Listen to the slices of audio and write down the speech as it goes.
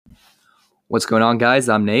What's going on, guys?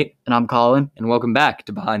 I'm Nate, And I'm Colin. and welcome back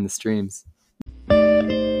to Behind the Streams.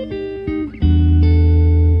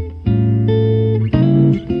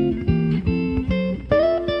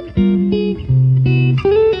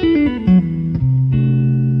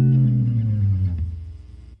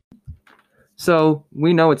 So,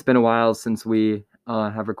 we know it's been a while since we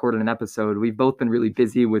have recorded an episode. We've both been really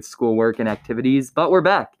busy with schoolwork and activities, but we're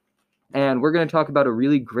back. And we're going to talk about a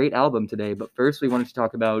really great album today. But first, we wanted to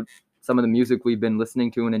talk about some of the music we've been listening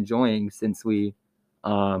to and enjoying since we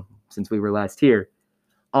were last here.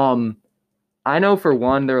 I know for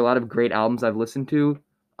one, there are a lot of great albums I've listened to.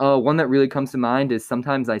 One that really comes to mind is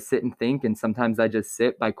Sometimes I Sit and Think and Sometimes I Just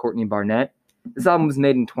Sit by Courtney Barnett. This album was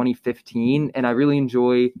made in 2015, and I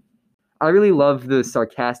really love the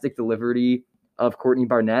sarcastic delivery of Courtney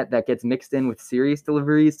Barnett that gets mixed in with serious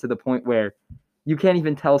deliveries to the point where you can't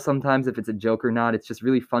even tell sometimes if it's a joke or not. It's just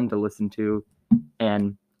really fun to listen to.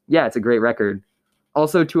 And yeah, it's a great record.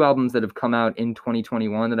 Also, two albums that have come out in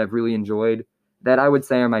 2021 that I've really enjoyed, that I would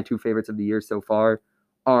say are my two favorites of the year so far,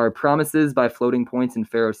 are Promises by Floating Points and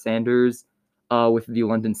Pharoah Sanders with the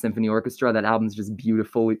London Symphony Orchestra. That album's just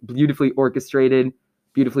beautifully orchestrated,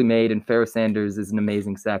 beautifully made, and Pharoah Sanders is an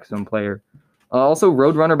amazing saxophone player. Also,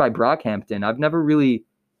 Roadrunner by Brockhampton. I've never really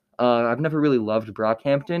loved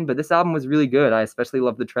Brockhampton, but this album was really good. I especially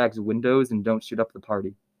love the tracks Windows and Don't Shoot Up the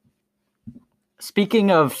Party. Speaking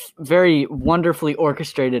of very wonderfully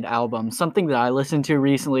orchestrated albums, something that I listened to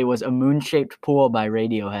recently was A Moon-Shaped Pool by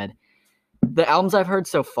Radiohead. The albums I've heard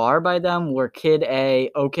so far by them were Kid A,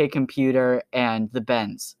 OK Computer, and The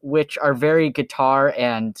Bends, which are very guitar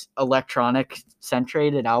and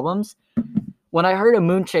electronic-centrated albums. When I heard A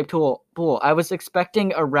Moon-Shaped Pool, I was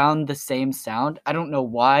expecting around the same sound. I don't know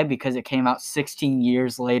why, because it came out 16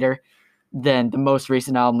 years later than the most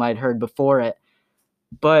recent album I'd heard before it.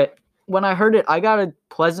 But when I heard it, I got a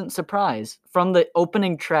pleasant surprise. From the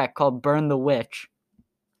opening track called Burn the Witch,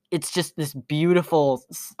 it's just this beautiful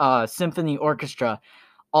symphony orchestra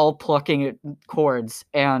all plucking chords,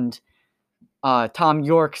 and Tom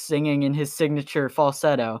York singing in his signature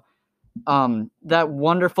falsetto. That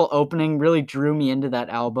wonderful opening really drew me into that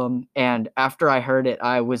album, and after I heard it,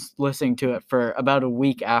 I was listening to it for about a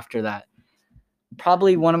week after that.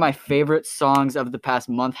 Probably one of my favorite songs of the past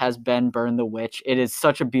month has been Burn the Witch. It is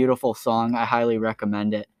such a beautiful song. I highly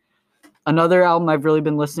recommend it. Another album I've really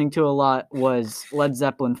been listening to a lot was Led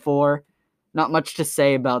Zeppelin 4. Not much to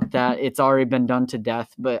say about that. It's already been done to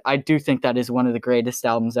death, but I do think that is one of the greatest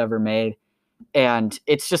albums ever made. And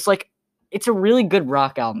it's just like, it's a really good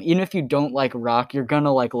rock album. Even if you don't like rock, you're going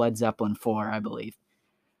to like Led Zeppelin 4, I believe.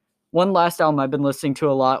 One last album I've been listening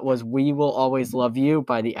to a lot was We Will Always Love You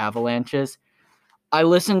by the Avalanches. I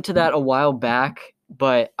listened to that a while back,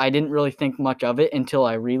 but I didn't really think much of it until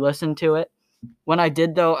I re-listened to it. When I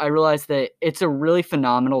did, though, I realized that it's a really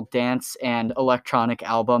phenomenal dance and electronic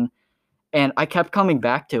album, and I kept coming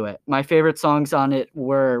back to it. My favorite songs on it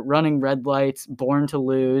were Running Red Lights, Born to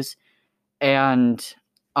Lose, and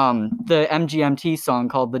the MGMT song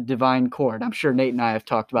called The Divine Chord. I'm sure Nate and I have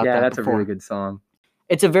talked about that before. Yeah, that's a really good song.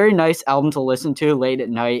 It's a very nice album to listen to late at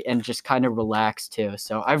night and just kind of relax to.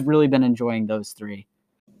 So I've really been enjoying those three.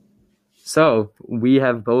 So, we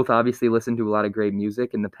have both obviously listened to a lot of great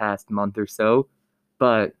music in the past month or so,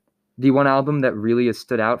 but the one album that really has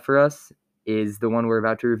stood out for us is the one we're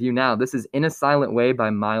about to review now. This is In a Silent Way by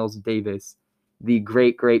Miles Davis, the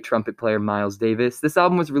great trumpet player Miles Davis. This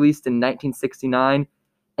album was released in 1969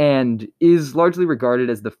 and is largely regarded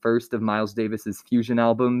as the first of Miles Davis's fusion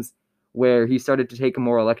albums, where he started to take a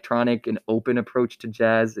more electronic and open approach to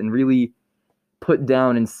jazz and really put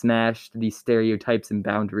down and smashed the stereotypes and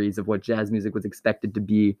boundaries of what jazz music was expected to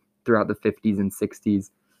be throughout the 50s and 60s.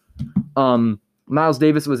 Miles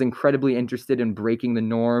Davis was incredibly interested in breaking the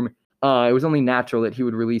norm. It was only natural that he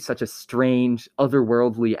would release such a strange,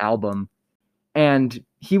 otherworldly album. And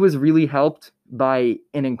he was really helped by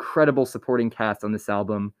an incredible supporting cast on this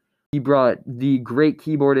album. He brought the great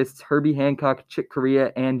keyboardists Herbie Hancock, Chick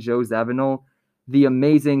Corea, and Joe Zawinul, the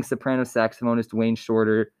amazing soprano saxophonist Wayne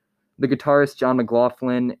Shorter, the guitarist John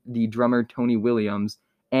McLaughlin, the drummer Tony Williams,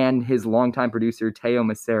 and his longtime producer Teo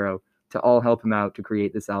Macero to all help him out to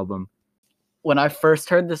create this album. When I first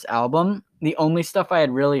heard this album, the only stuff I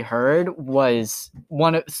had really heard was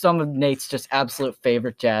some of Nate's just absolute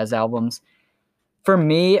favorite jazz albums. For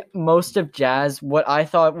me, most of jazz, what I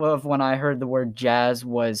thought of when I heard the word jazz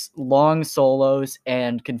was long solos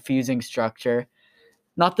and confusing structure.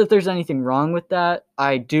 Not that there's anything wrong with that.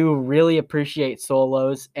 I do really appreciate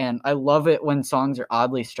solos, and I love it when songs are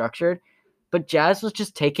oddly structured. But jazz was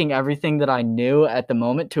just taking everything that I knew at the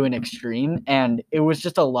moment to an extreme, and it was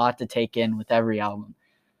just a lot to take in with every album.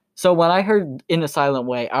 So when I heard In a Silent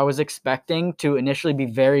Way, I was expecting to initially be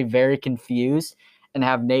very, very confused and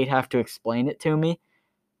have Nate have to explain it to me.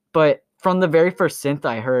 But from the very first synth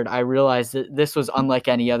I heard, I realized that this was unlike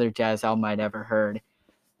any other jazz album I'd ever heard.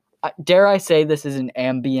 Dare I say this is an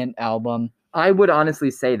ambient album? I would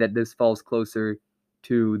honestly say that this falls closer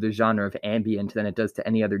to the genre of ambient than it does to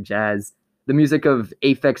any other jazz. The music of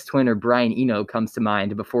Aphex Twin or Brian Eno comes to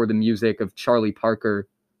mind before the music of Charlie Parker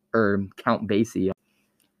or Count Basie.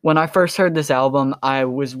 When I first heard this album, I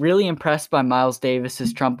was really impressed by Miles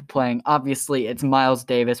Davis's trumpet playing. Obviously, it's Miles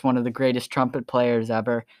Davis, one of the greatest trumpet players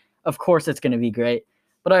ever. Of course, it's going to be great.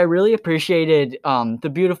 But I really appreciated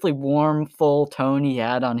the beautifully warm, full tone he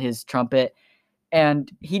had on his trumpet.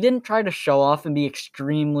 And he didn't try to show off and be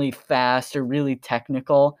extremely fast or really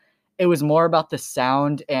technical. It was more about the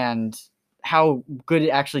sound and how good it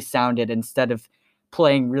actually sounded instead of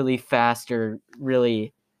playing really fast or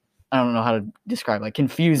really, I don't know how to describe, like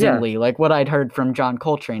confusingly, like what I'd heard from John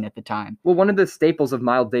Coltrane at the time. Well, one of the staples of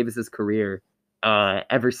Miles Davis's career,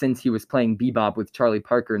 ever since he was playing bebop with Charlie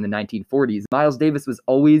Parker in the 1940s, Miles Davis was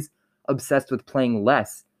always obsessed with playing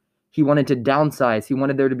less. He wanted to downsize. He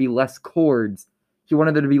wanted there to be less chords. He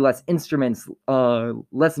wanted there to be less instruments,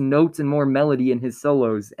 less notes and more melody in his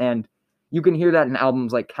solos. And you can hear that in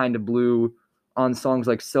albums like Kinda Blue, on songs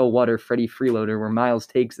like So What or Freddie Freeloader, where Miles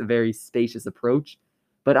takes a very spacious approach.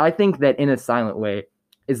 But I think that In a Silent Way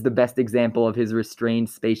is the best example of his restrained,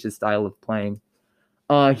 spacious style of playing.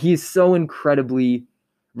 He's so incredibly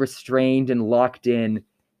restrained and locked in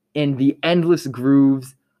the endless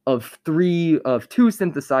grooves of two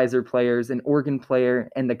synthesizer players, an organ player,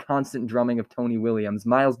 and the constant drumming of Tony Williams.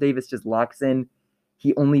 Miles Davis just locks in.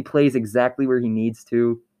 He only plays exactly where he needs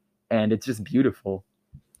to, and it's just beautiful.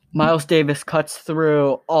 Miles Davis cuts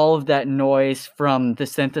through all of that noise from the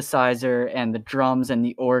synthesizer and the drums and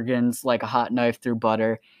the organs like a hot knife through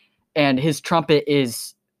butter. And his trumpet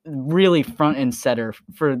is really front and center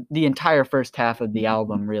for the entire first half of the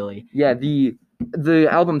album, really. Yeah, the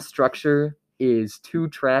album structure is 2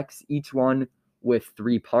 tracks, each one with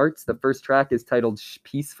 3 parts. The first track is titled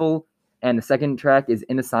Peaceful, and the second track is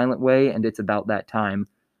In a Silent Way, and it's about that time.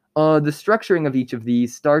 The structuring of each of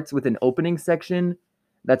these starts with an opening section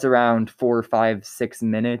that's around 4, 5, 6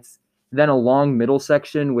 minutes, then a long middle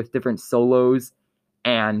section with different solos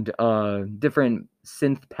and different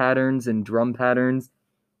synth patterns and drum patterns.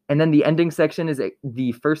 And then the ending section is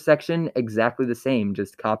the first section exactly the same,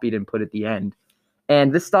 just copied and put at the end.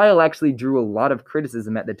 And this style actually drew a lot of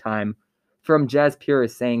criticism at the time from jazz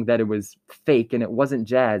purists saying that it was fake and it wasn't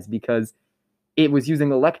jazz because it was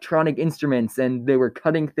using electronic instruments and they were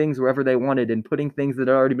cutting things wherever they wanted and putting things that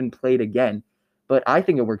had already been played again. But I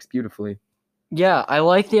think it works beautifully. Yeah, I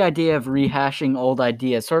like the idea of rehashing old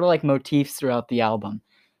ideas, sort of like motifs throughout the album.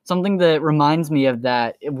 Something that reminds me of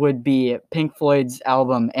that would be Pink Floyd's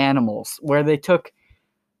album Animals, where they took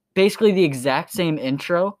basically the exact same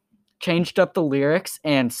intro, changed up the lyrics,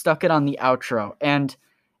 and stuck it on the outro. And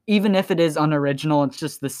even if it is unoriginal, it's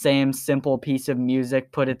just the same simple piece of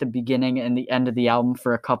music put at the beginning and the end of the album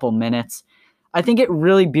for a couple minutes. I think it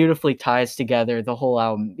really beautifully ties together the whole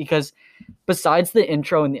album because besides the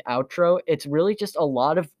intro and the outro, it's really just a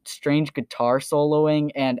lot of strange guitar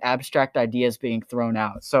soloing and abstract ideas being thrown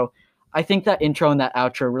out. So I think that intro and that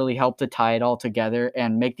outro really help to tie it all together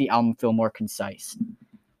and make the album feel more concise.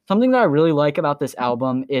 Something that I really like about this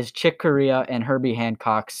album is Chick Corea and Herbie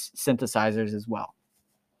Hancock's synthesizers as well.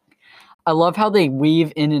 I love how they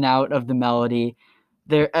weave in and out of the melody.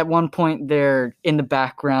 They're at one point they're in the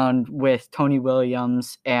background with Tony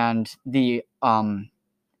Williams and the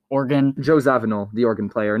organ. Joe Zawinul, the organ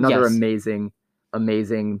player, another Yes.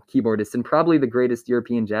 amazing keyboardist and probably the greatest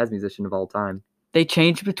European jazz musician of all time. They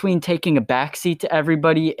change between taking a backseat to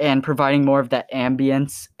everybody and providing more of that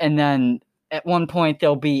ambience, and then at one point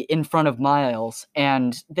they'll be in front of Miles,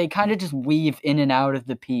 and they kind of just weave in and out of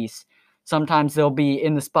the piece. Sometimes they'll be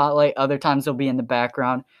in the spotlight, other times they'll be in the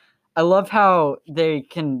background. I love how they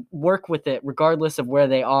can work with it regardless of where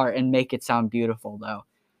they are and make it sound beautiful, though.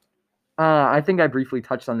 I think I briefly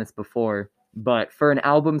touched on this before, but for an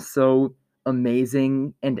album so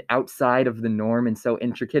amazing and outside of the norm and so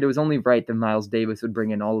intricate, it was only right that Miles Davis would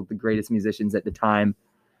bring in all of the greatest musicians at the time.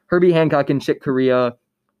 Herbie Hancock and Chick Corea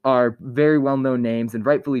are very well-known names, and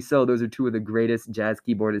rightfully so. Those are 2 of the greatest jazz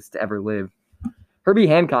keyboardists to ever live. Herbie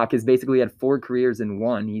Hancock has basically had 4 careers in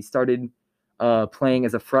one. He started playing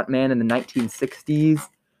as a frontman in the 1960s.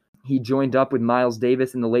 He joined up with Miles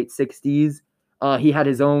Davis in the late 60s. He had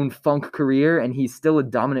his own funk career, and he's still a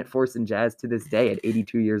dominant force in jazz to this day at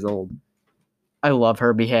 82 years old. I love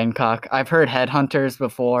Herbie Hancock. I've heard Headhunters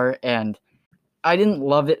before, and I didn't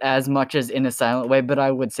love it as much as In a Silent Way, but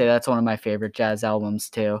I would say that's one of my favorite jazz albums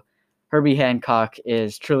too. Herbie Hancock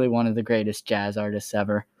is truly one of the greatest jazz artists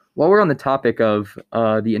ever. While we're on the topic of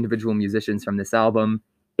the individual musicians from this album,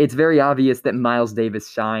 it's very obvious that Miles Davis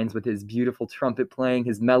shines with his beautiful trumpet playing,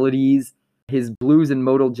 his melodies, his blues and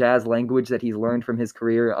modal jazz language that he's learned from his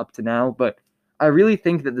career up to now. But I really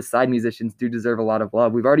think that the side musicians do deserve a lot of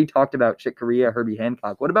love. We've already talked about Chick Corea, Herbie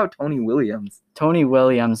Hancock. What about Tony Williams? Tony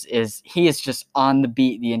Williams is just on the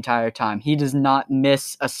beat the entire time. He does not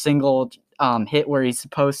miss a single hit where he's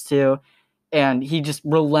supposed to, and he just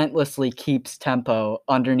relentlessly keeps tempo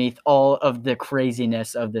underneath all of the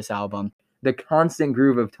craziness of this album. The constant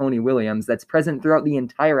groove of Tony Williams that's present throughout the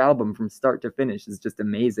entire album from start to finish is just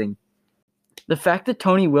amazing. The fact that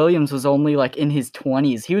Tony Williams was only like in his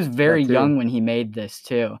 20s, he was very young when he made this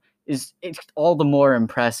too, it's all the more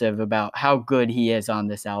impressive about how good he is on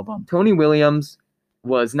this album. Tony Williams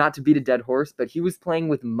was, not to beat a dead horse, but he was playing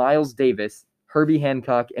with Miles Davis, Herbie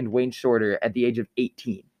Hancock, and Wayne Shorter at the age of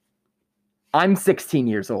 18. I'm 16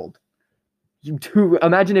 years old.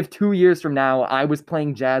 Imagine if 2 years from now I was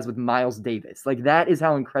playing jazz with Miles Davis. Like, that is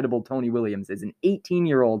how incredible Tony Williams is. An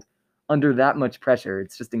 18-year-old under that much pressure.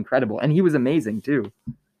 It's just incredible. And he was amazing, too.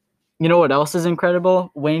 You know what else is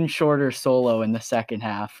incredible? Wayne Shorter's solo in the second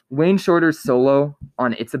half. Wayne Shorter's solo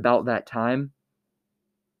on It's About That Time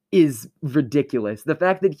is ridiculous. The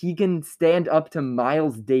fact that he can stand up to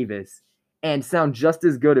Miles Davis and sound just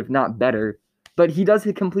as good, if not better, but he does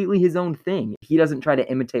completely his own thing. He doesn't try to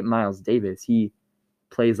imitate Miles Davis. He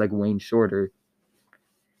plays like Wayne Shorter.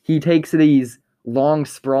 He takes these long,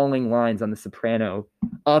 sprawling lines on the soprano,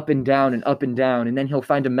 up and down, and then he'll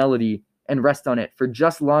find a melody and rest on it for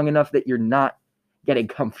just long enough that you're not getting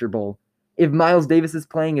comfortable. If Miles Davis is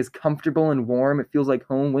playing is comfortable and warm, it feels like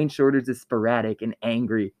home. Wayne Shorter's is sporadic and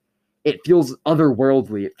angry. It feels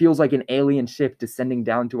otherworldly. It feels like an alien ship descending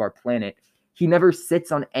down to our planet. He never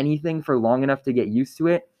sits on anything for long enough to get used to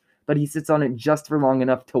it, but he sits on it just for long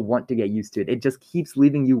enough to want to get used to it. It just keeps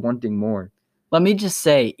leaving you wanting more. Let me just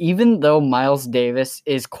say, even though Miles Davis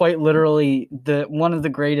is quite literally one of the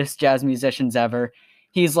greatest jazz musicians ever,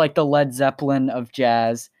 he's like the Led Zeppelin of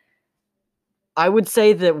jazz, I would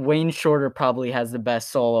say that Wayne Shorter probably has the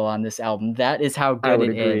best solo on this album. That is how good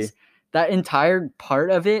it is. That entire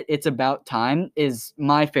part of it, It's About Time, is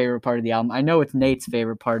my favorite part of the album. I know it's Nate's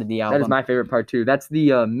favorite part of the album. That is my favorite part too. That's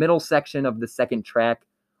the middle section of the second track,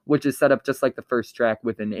 which is set up just like the first track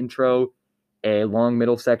with an intro, a long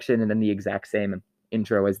middle section, and then the exact same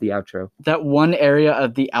intro as the outro. That one area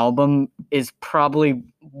of the album is probably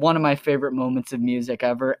one of my favorite moments of music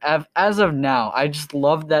ever. As of now, I just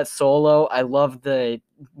love that solo. I love the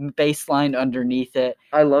bass line underneath it.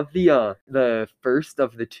 I love the first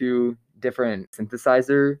of the two different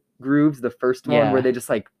synthesizer grooves. The first one where they just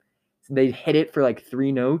they hit it for like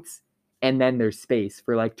 3 notes, and then there's space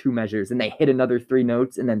for like 2 measures, and they hit another 3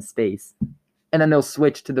 notes and then space. And then they'll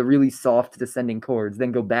switch to the really soft descending chords,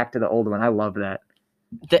 then go back to the old one. I love that.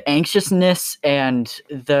 The anxiousness and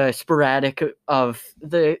the sporadic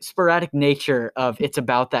nature of It's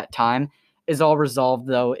About That Time is all resolved,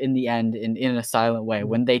 though, in the end in a silent way,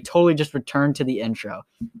 when they totally just return to the intro.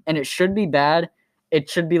 And it should be bad. It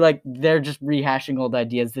should be like they're just rehashing old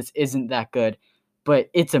ideas. This isn't that good. But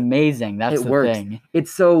it's amazing. That's the thing.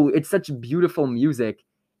 It's such beautiful music.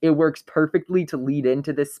 It works perfectly to lead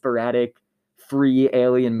into this sporadic, free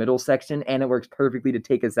alien middle section, and it works perfectly to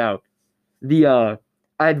take us out.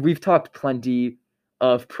 We've talked plenty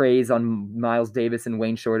of praise on Miles Davis and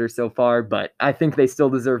Wayne Shorter so far, but I think they still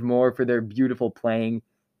deserve more for their beautiful playing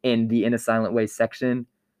in the In a Silent Way section.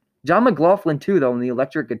 John McLaughlin too, though, on the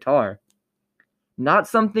electric guitar. Not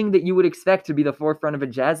something that you would expect to be the forefront of a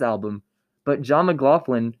jazz album, but John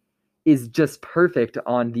McLaughlin is just perfect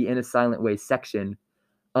on the In a Silent Way section.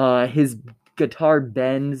 His guitar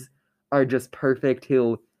bends are just perfect.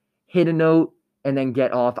 He'll hit a note and then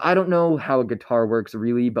get off. I don't know how a guitar works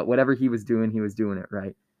really, but whatever he was doing it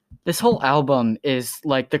right. This whole album is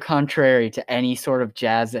like the contrary to any sort of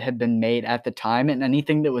jazz that had been made at the time, and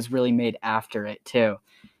anything that was really made after it too.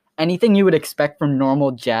 Anything you would expect from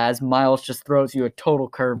normal jazz, Miles just throws you a total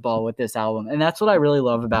curveball with this album. And that's what I really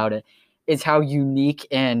love about it, is how unique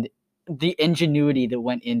and the ingenuity that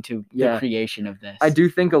went into the creation of this. I do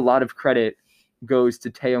think a lot of credit goes to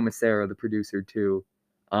Teo Macero, the producer, too.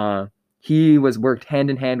 He worked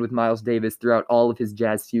hand in hand with Miles Davis throughout all of his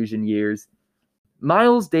jazz fusion years.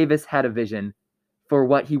 Miles Davis had a vision for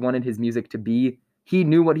what he wanted his music to be. He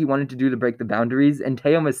knew what he wanted to do to break the boundaries, and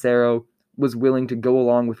Teo Macero was willing to go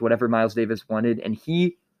along with whatever Miles Davis wanted, and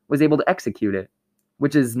he was able to execute it,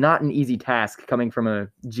 which is not an easy task coming from a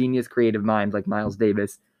genius creative mind like Miles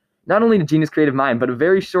Davis. not only a genius creative mind, but a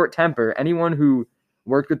very short temper. Anyone who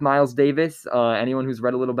worked with Miles Davis, anyone who's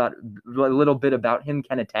read a little bit about him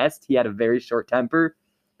can attest. He had a very short temper,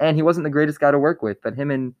 and he wasn't the greatest guy to work with, but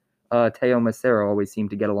him and Teo Macero always seemed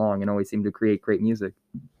to get along and always seemed to create great music.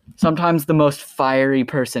 Sometimes the most fiery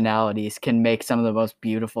personalities can make some of the most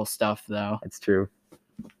beautiful stuff, though. That's true.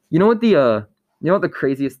 You know what the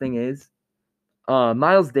craziest thing is?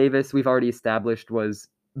 Miles Davis, we've already established, was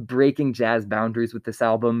breaking jazz boundaries with this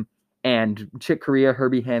album, and Chick Corea,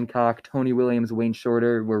 Herbie Hancock, Tony Williams, Wayne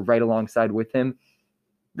Shorter were right alongside with him.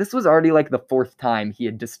 This was already like the 4th time he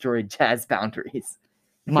had destroyed jazz boundaries.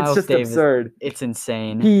 Miles it's just Davis, absurd. It's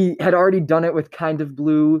insane. He had already done it with Kind of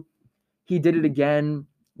Blue. He did it again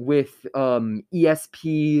with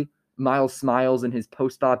ESP, Miles Smiles in his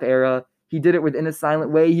post-bop era. He did it with In a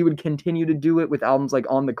Silent Way. He would continue to do it with albums like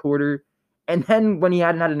On the Quarter. And then when he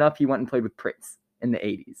hadn't had enough, he went and played with Prince in the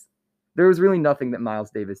 80s. There was really nothing that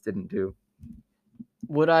Miles Davis didn't do.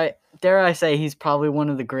 Dare I say he's probably one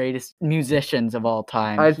of the greatest musicians of all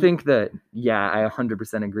time. I think that, yeah, I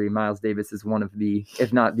 100% agree. Miles Davis is one of the,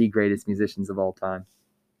 if not the greatest musicians of all time.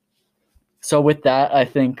 So with that, I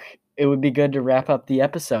think it would be good to wrap up the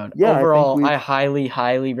episode. Yeah, overall, I highly,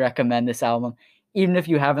 highly recommend this album. Even if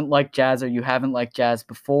you haven't liked jazz or you haven't liked jazz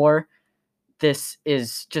before, this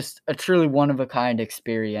is just a truly one-of-a-kind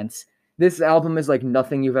experience. This album is like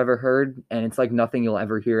nothing you've ever heard, and it's like nothing you'll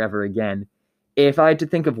ever hear ever again. If I had to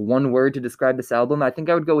think of one word to describe this album, I think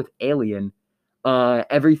I would go with alien.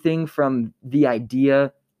 Everything from the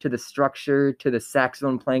idea to the structure to the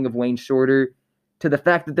saxophone playing of Wayne Shorter to the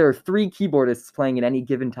fact that there are 3 keyboardists playing at any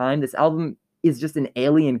given time. This album is just an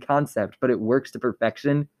alien concept, but it works to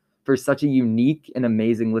perfection for such a unique and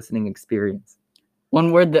amazing listening experience.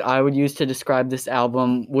 One word that I would use to describe this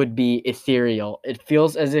album would be ethereal. It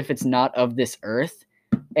feels as if it's not of this earth,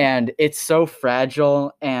 and it's so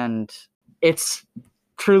fragile, and it's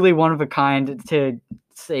truly one of a kind, to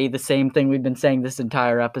say the same thing we've been saying this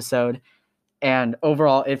entire episode. And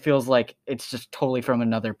overall, it feels like it's just totally from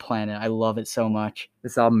another planet. I love it so much.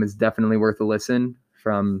 This album is definitely worth a listen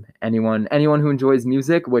from anyone who enjoys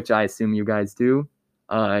music, which I assume you guys do.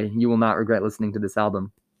 You will not regret listening to this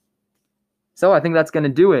album. So I think that's going to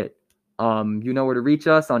do it. You know where to reach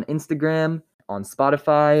us on Instagram, on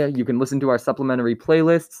Spotify. You can listen to our supplementary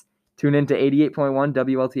playlists. Tune in to 88.1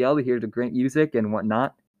 WLTL to hear the great music and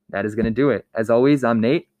whatnot. That is going to do it. As always, I'm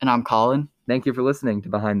Nate. And I'm Colin. Thank you for listening to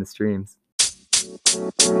Behind the Streams.